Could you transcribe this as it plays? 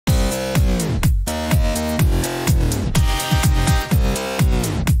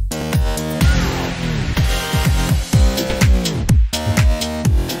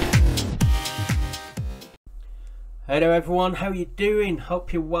Hello everyone, how you doing?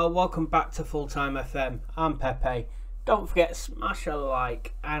 Hope you're well. Welcome back to Full Time FM. I'm Pepe. Don't forget, smash a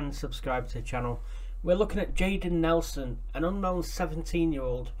like and subscribe to the channel. We're looking at Jayden Nelson, an unknown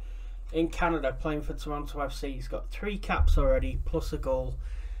 17-year-old in Canada playing for Toronto FC. He's got 3 caps already plus a goal,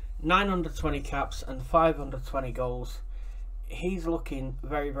 9 under 20 caps and 5 under 20 goals. He's looking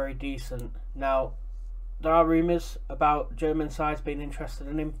very decent. Now, there are rumours about German sides being interested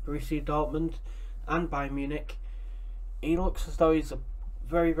in him, Borussia Dortmund and Bayern Munich. He looks as though he's a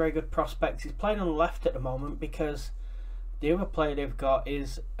very good prospect. He's playing on the left at the moment because the other player they've got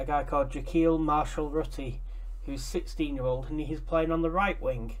is a guy called Marshall-Rutti, who's 16-year-old, and he's playing on the right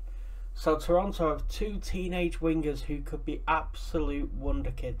wing. So Toronto have 2 teenage wingers who could be absolute wonder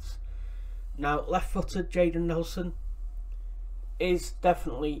kids. Now, left-footed Jayden Nelson is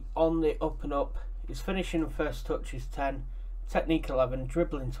definitely on the up and up. His finishing and first touch is 10, technique 11,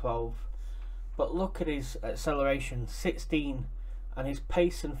 dribbling 12. But look at his acceleration, 16, and his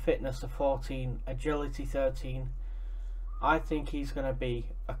pace and fitness are 14, agility 13. I think he's going to be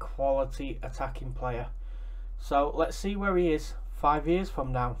a quality attacking player. So let's see where he is 5 years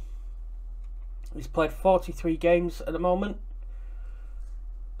from now. He's played 43 games at the moment,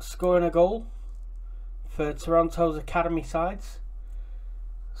 scoring a goal for Toronto's academy sides.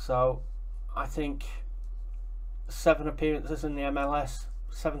 So I think 7 appearances in the MLS,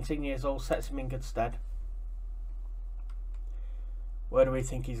 17 years old, sets him in good stead. Where do we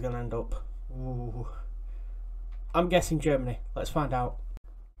think he's going to end up? Ooh. I'm guessing Germany. Let's find out.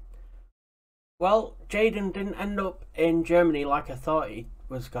 Well, Jayden didn't end up in Germany like I thought he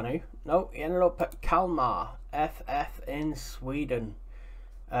was going to. No, he ended up at Kalmar FF in Sweden.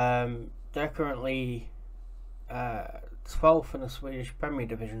 They're currently 12th in the Swedish Premier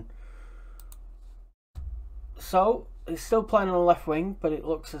Division. So, he's still playing on the left wing, but it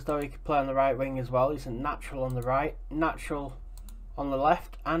looks as though he could play on the right wing as well. He's a natural on the right, natural on the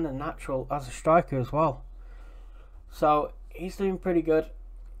left, and a natural as a striker as well. So, he's doing pretty good.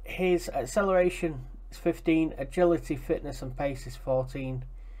 His acceleration is 15, agility, fitness and pace is 14.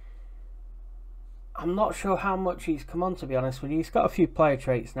 I'm not sure how much he's come on, to be honest with you. He's got a few player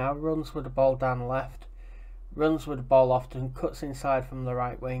traits now. Runs with the ball down the left, runs with the ball often, cuts inside from the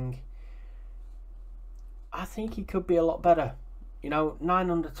right wing. I think he could be a lot better. You know, 9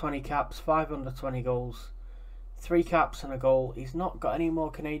 under 20 caps, 5 under 20 goals, 3 caps and a goal. He's not got any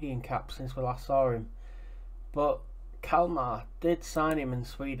more Canadian caps since we last saw him. But Kalmar did sign him in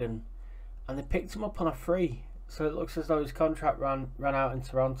Sweden and they picked him up on a free. So it looks as though his contract ran out in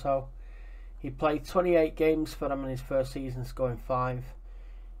Toronto. He played 28 games for them in his first season, scoring 5.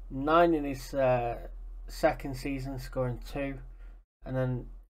 9 in his second season, scoring 2. And then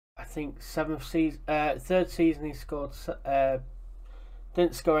I think third season he scored,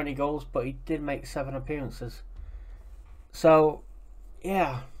 didn't score any goals, but he did make 7 appearances. So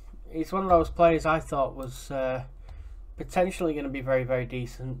yeah, he's one of those players I thought was potentially going to be very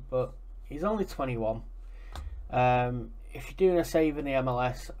decent, but he's only 21. If you're doing a save in the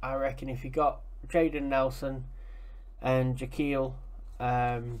MLS, I reckon if you got Jayden Nelson and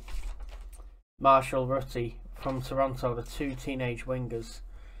Marshall-Rutti from Toronto, the 2 teenage wingers,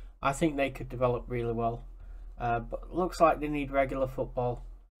 I think they could develop really well. But looks like they need regular football.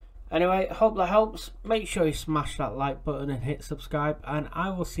 Anyway, hope that helps. Make sure you smash that like button and hit subscribe, and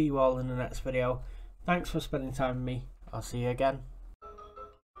I will see you all in the next video. Thanks for spending time with me. I'll see you again.